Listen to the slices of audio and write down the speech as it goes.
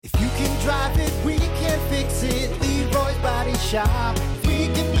drive it, we can fix it. Leroy's Body Shop. We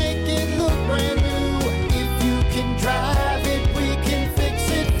can make it look brand new. If you can drive it, we can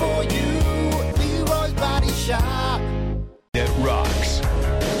fix it for you. Leroy's Body Shop. It rocks.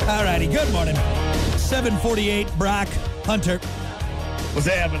 All righty, good morning. 7:48, Brock Hunter. What's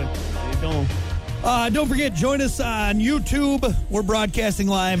happening? How you doing? Don't forget, join us on YouTube. We're broadcasting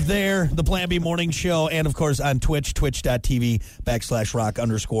live there, the Plan B Morning Show, and, of course, on Twitch,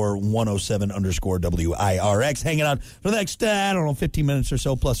 twitch.tv/rock_107_WIRX. Hanging out for the next, 15 minutes or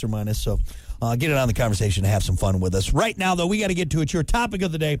so, plus or minus. So get in on the conversation and have some fun with us. Right now, though, we got to get to it. Your topic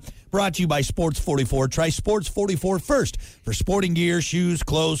of the day brought to you by Sports 44. Try Sports 44 first for sporting gear, shoes,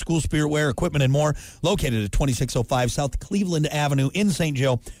 clothes, school spirit wear, equipment, and more. Located at 2605 South Cleveland Avenue in St.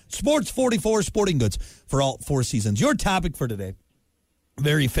 Joe. Sports 44 sporting goods for all 4 seasons. Your topic for today,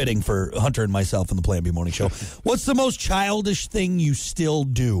 very fitting for Hunter and myself in the Plan B Morning Show. What's the most childish thing you still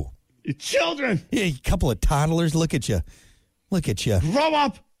do? Your children. Yeah, a couple of toddlers. Look at you. Look at you. Grow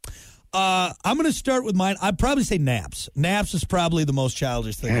up. I'm going to start with mine. I'd probably say naps. Naps is probably the most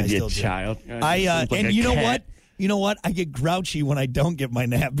childish thing I still do. Child. And you know what? You know what? I get grouchy when I don't get my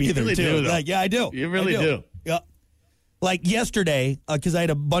nap either, really too. Do, like, yeah, I do. You really do. Yeah. Like yesterday, because I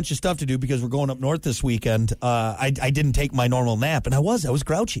had a bunch of stuff to do because we're going up north this weekend, I didn't take my normal nap, and I was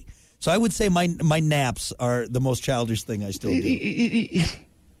grouchy. So I would say my naps are the most childish thing I still do.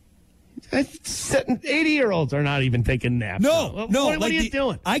 80-year-olds are not even taking naps. No. What are you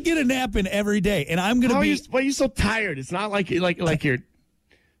doing? I get a nap in every day, and I'm going to be... Why are you so tired? It's not like you're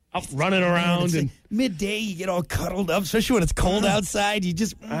up running around. And midday, you get all cuddled up, especially when it's cold outside. You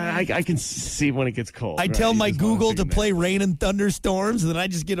just... I can see when it gets cold. I tell my Google to play rain and thunderstorms, and then I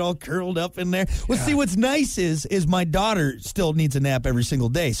just get all curled up in there. Well, see, what's nice is my daughter still needs a nap every single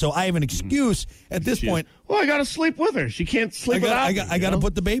day, so I have an excuse at this point. Well, I got to sleep with her. She can't sleep without me. I got to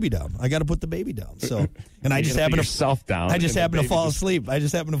put the baby down. So, and I just happen to yourself down. I just happen to fall asleep. I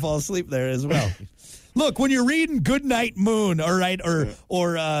just happen to fall asleep there as well. Look, when you're reading Good Night Moon, all right, or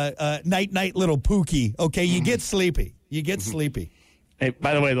Night Night Little Pookie, okay, you get sleepy. You get sleepy. Hey,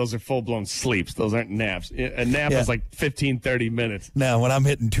 by the way, those are full-blown sleeps. Those aren't naps. A nap is like 15, 30 minutes. Now, when I'm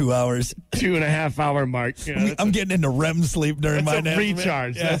hitting 2 hours. 2.5-hour mark. I'm getting into REM sleep during my nap.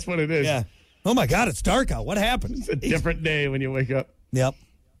 Recharge. Yeah. That's what it is. Yeah. Oh, my God, it's dark out. What happened? It's a different day when you wake up. Yep.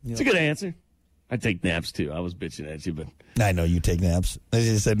 It's a good answer. I take naps, too. I was bitching at you, but... I know you take naps. As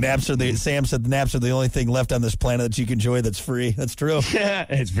you said, Sam said naps are the only thing left on this planet that you can enjoy that's free. That's true. Yeah,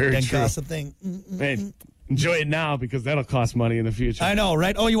 it's very Can't true. cost a thing. Hey, enjoy it now because that'll cost money in the future. I know,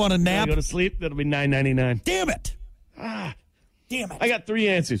 right? Oh, you want a nap? Go to sleep, that'll be $9.99. Damn it. Damn it. I got 3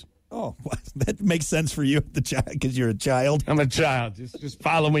 answers. Oh, that makes sense for you because you're a child. I'm a child. Just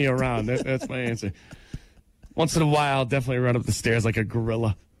follow me around. That's my answer. Once in a while, I'll definitely run up the stairs like a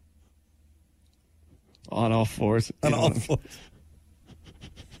gorilla. On all fours. On all fours.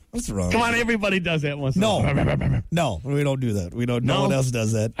 What's wrong? Come on, everybody does that once in a while. No, we don't do that. No one else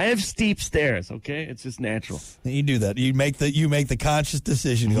does that. I have steep stairs, okay? It's just natural. You do that. You make the conscious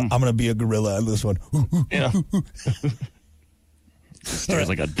decision. You go, I'm going to be a gorilla on this one. Yeah. Stairs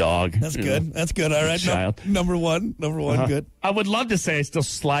like a dog. That's good. Know? That's good. All right. Child. Number one, good. I would love to say I still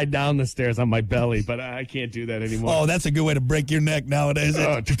slide down the stairs on my belly, but I can't do that anymore. Oh, that's a good way to break your neck nowadays.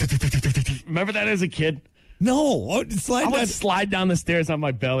 Remember that as a kid? No. I would slide down the stairs on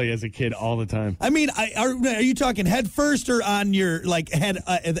my belly as a kid all the time. I mean, are you talking head first or on your head?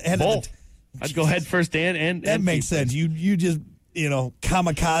 Both. I'd go head first and that makes sense. You just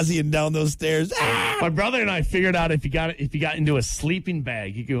kamikaze down those stairs. Ah! My brother and I figured out if you got into a sleeping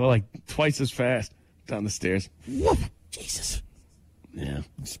bag, you could go like twice as fast down the stairs. Woof. Jesus. Yeah.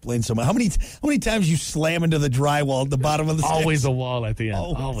 Explain so much. How many times you slam into the drywall at the bottom of the stairs? Always a wall at the end.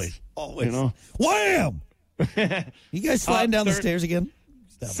 Always. You know? Wham! You guys sliding down the stairs again?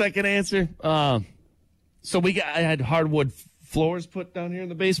 Second answer. So I had hardwood floors put down here in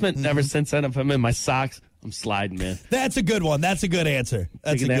the basement. Mm-hmm. Ever since then, if I'm in my socks, I'm sliding, man. That's a good one. That's a good answer.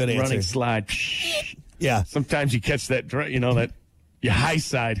 That's a good answer. Running slide. Yeah. Sometimes you catch that your high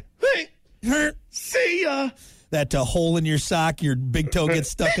side. Hey, see ya. That hole in your sock, your big toe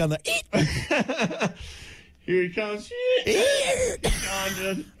gets stuck on the. Here he comes.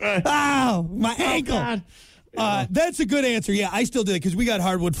 Oh, my ankle. That's a good answer. Yeah, I still do it because we got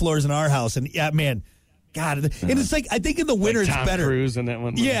hardwood floors in our house, and yeah, man. God, and it's like I think in the winter like it's better. Tom Cruise in that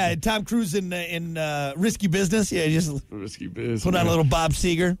one. Yeah, Tom Cruise in Risky Business. Yeah, just Risky Business. Put on a little Bob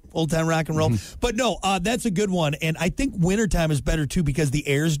Seger, old time rock and roll. But no, that's a good one, and I think wintertime is better too because the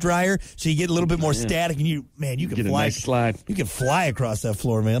air's drier, so you get a little bit more static, and you can get fly. A nice slide. You can fly across that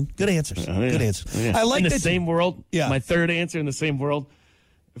floor, man. Good answers. Good answers. Yeah. I like in the same world. Yeah. My third answer in the same world.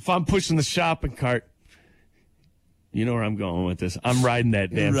 if I'm pushing the shopping cart, you know where I'm going with this. I'm riding that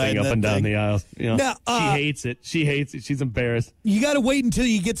damn thing up and down the aisles. You know, Now, she hates it. She hates it. She's embarrassed. You got to wait until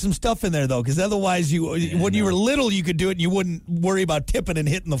you get some stuff in there, though, because otherwise, when you were little, you could do it and you wouldn't worry about tipping and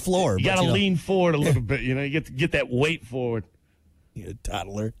hitting the floor. You got to lean forward a little bit. You know, you get that weight forward. You're a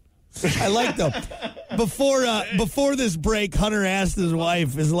toddler. I like though. Before this break, Hunter asked his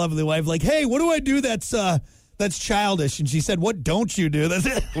wife, his lovely wife, like, "Hey, what do I do that's childish?" And she said, "What don't you do?" That's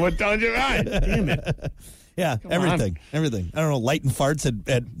it. What don't you? Right? Damn it. Yeah, everything. I don't know, lighting farts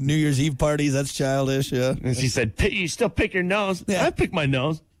at New Year's Eve parties, that's childish, yeah. And she said, you still pick your nose? Yeah. I pick my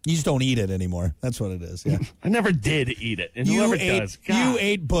nose. You just don't eat it anymore. That's what it is, yeah. I never did eat it, and whoever does. God. You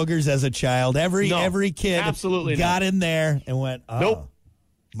ate boogers as a child. Every kid absolutely got in there and went, oh, nope,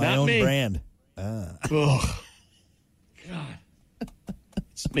 my not own me. brand. Ugh. God.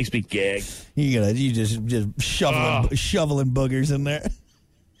 This makes me gag. You just shoveling boogers in there.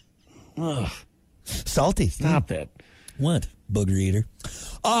 Ugh. Salty. Stop that. What? Booger eater.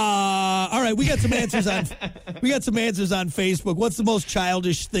 All right, we got some answers on Facebook. What's the most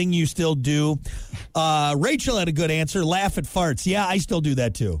childish thing you still do? Rachel had a good answer. Laugh at farts. Yeah, I still do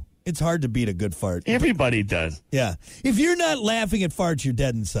that too. It's hard to beat a good fart. Everybody does. Yeah. If you're not laughing at farts, you're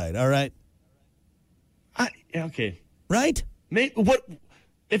dead inside, all right? Okay. Right? What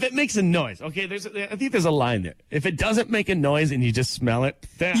if it makes a noise? Okay, I think there's a line there. If it doesn't make a noise and you just smell it,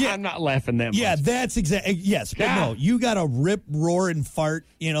 then I'm not laughing that much. Yeah, that's exactly. Yes, but no, you got a rip, roar, and fart.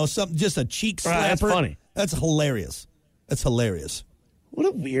 You know, something just a cheek slapper. That's funny. That's hilarious. That's hilarious. What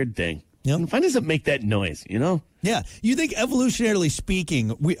a weird thing. Yep. Why does it make that noise? You know? Yeah, you think evolutionarily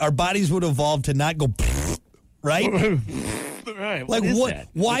speaking, our bodies would evolve to not go, right? Right. Like what? That?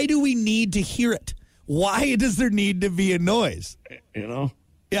 Why do we need to hear it? Why does there need to be a noise? You know?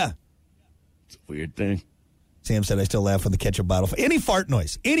 Yeah. It's a weird thing. Sam said I still laugh when the ketchup bottle. Any fart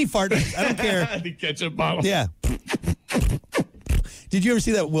noise. Any fart noise. I don't care. The ketchup bottle. Yeah. Did you ever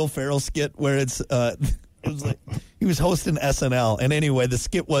see that Will Ferrell skit where it was like he was hosting SNL, and anyway, the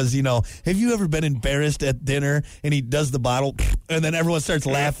skit was, have you ever been embarrassed at dinner? And he does the bottle, and then everyone starts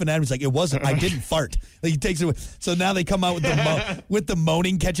laughing at him. He's like, "It wasn't. I didn't fart." Like, he takes it away. So now they come out with the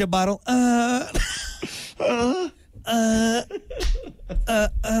moaning ketchup bottle.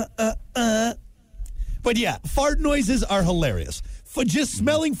 But yeah, fart noises are hilarious. For just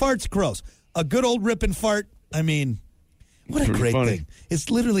smelling farts, gross. A good old ripping fart. I mean, what a great thing. It's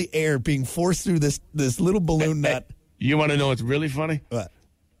literally air being forced through this little balloon nut. You want to know what's really funny? What?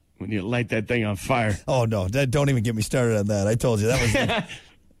 When you light that thing on fire. Oh, no. Don't even get me started on that. I told you. That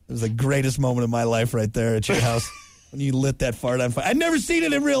was the greatest moment of my life right there at your house. When you lit that fart on fire. I'd never seen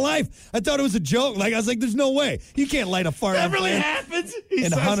it in real life. I thought it was a joke. Like, I was like, there's no way. You can't light a fart on fire. That really happens?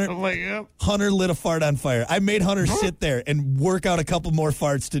 And Hunter lit a fart on fire. I made Hunter sit there and work out a couple more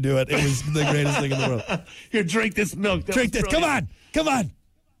farts to do it. It was the greatest thing in the world. Here, drink this milk. Drink this. Come on.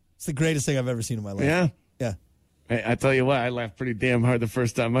 It's the greatest thing I've ever seen in my life. Yeah? Yeah. Hey, I tell you what, I laughed pretty damn hard the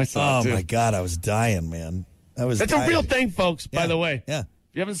first time I saw it, too. Oh, my God. I was dying, man. That's a real thing, folks, by the way. Yeah. If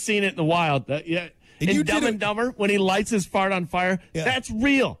you haven't seen it in the wild, in Dumb and Dumber, when he lights his fart on fire, that's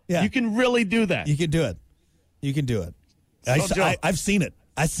real. Yeah. You can really do that. You can do it. I've seen it.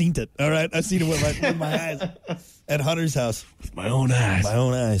 I've seen it. All right? I've seen it with my eyes at Hunter's house. With my own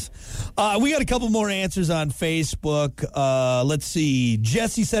eyes. We got a couple more answers on Facebook. Let's see.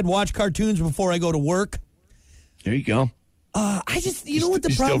 Jesse said, watch cartoons before I go to work. There you go. I just, you know what the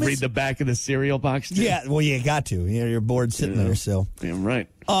problem is? You still read is? the back of the cereal box, too? Yeah, well, you got to. You're bored sitting there, so. Damn right.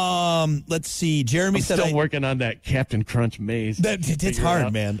 Let's see. Jeremy said, still working on that Captain Crunch maze. It's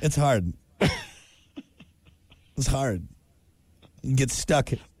hard, man. It's hard. It's hard. You get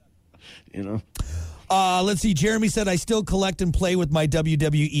stuck. Let's see. Jeremy said, I still collect and play with my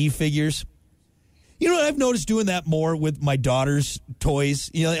WWE figures. You know what? I've noticed doing that more with my daughter's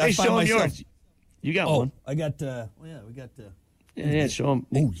toys. I find myself. Yours. You got one. I got, we got. Yeah, show him.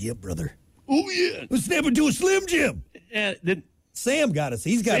 Oh, yeah, brother. Oh, yeah. Let's snap into a Slim Jim. Yeah, Sam got us.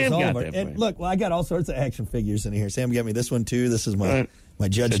 He's got us all of it. And look, I got all sorts of action figures in here. Sam got me this one, too. This is my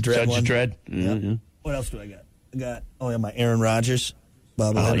Judge Dredd one. Judge Dredd. Yeah. What else do I got? I got, my Aaron Rodgers.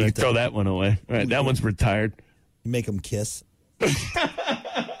 Oh, you throw that one away. All right, that one's retired. You make him kiss.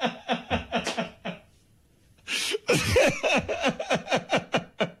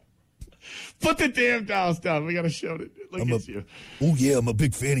 Put the damn dolls down. We got to show it. Look at you. Oh, yeah, I'm a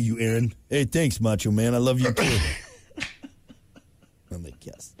big fan of you, Aaron. Hey, thanks, Macho Man. I love you, too. I'm like,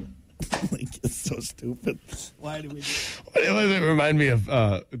 yes. It's so stupid. Why do we do it? Why does it remind me of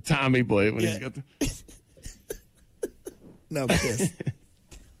Tommy Boy when he's got the... No, kiss.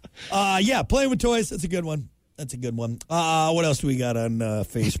 Playing with toys. That's a good one. That's a good one. What else do we got on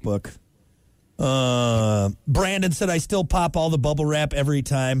Facebook? Brandon said, I still pop all the bubble wrap every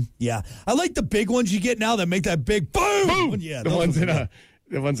time. Yeah. I like the big ones you get now that make that big boom. Yeah, the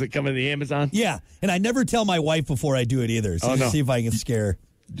ones that come in the Amazon. Yeah. And I never tell my wife before I do it either. So see if I can scare her.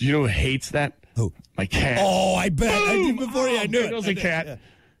 Do you know who hates that? Who? My cat. Oh, I bet. I did before I knew it. There goes a cat. Yeah.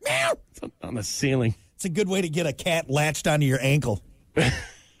 Meow. It's on the ceiling. It's a good way to get a cat latched onto your ankle.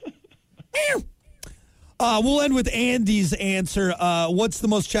 We'll end with Andy's answer. What's the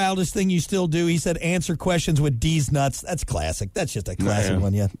most childish thing you still do? He said answer questions with D's nuts. That's classic. That's just a classic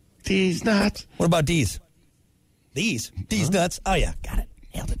one, yeah. D's nuts. What about D's? D's nuts. Oh, yeah. Got it.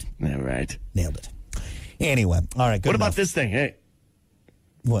 Nailed it. All right. Nailed it. Anyway. All right. Good What enough. about this thing? Hey.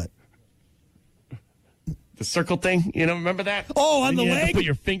 What? The circle thing. You know, remember that? Oh, on and the you have to leg? put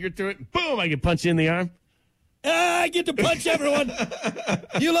your finger through it. Boom, I can punch you in the arm. I get to punch everyone.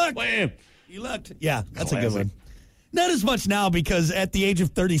 You looked. Wham. You looked. Yeah, that's Classic. a good one. Not as much now because at the age of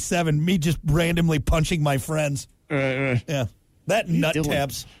 37, me just randomly punching my friends. Yeah. That nut doing?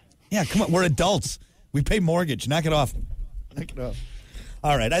 taps. Yeah, come on. We're adults. We pay mortgage. Knock it off. Knock it off.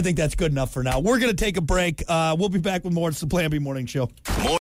 All right. I think that's good enough for now. We're going to take a break. We'll be back with more. It's the Plan B Morning Show.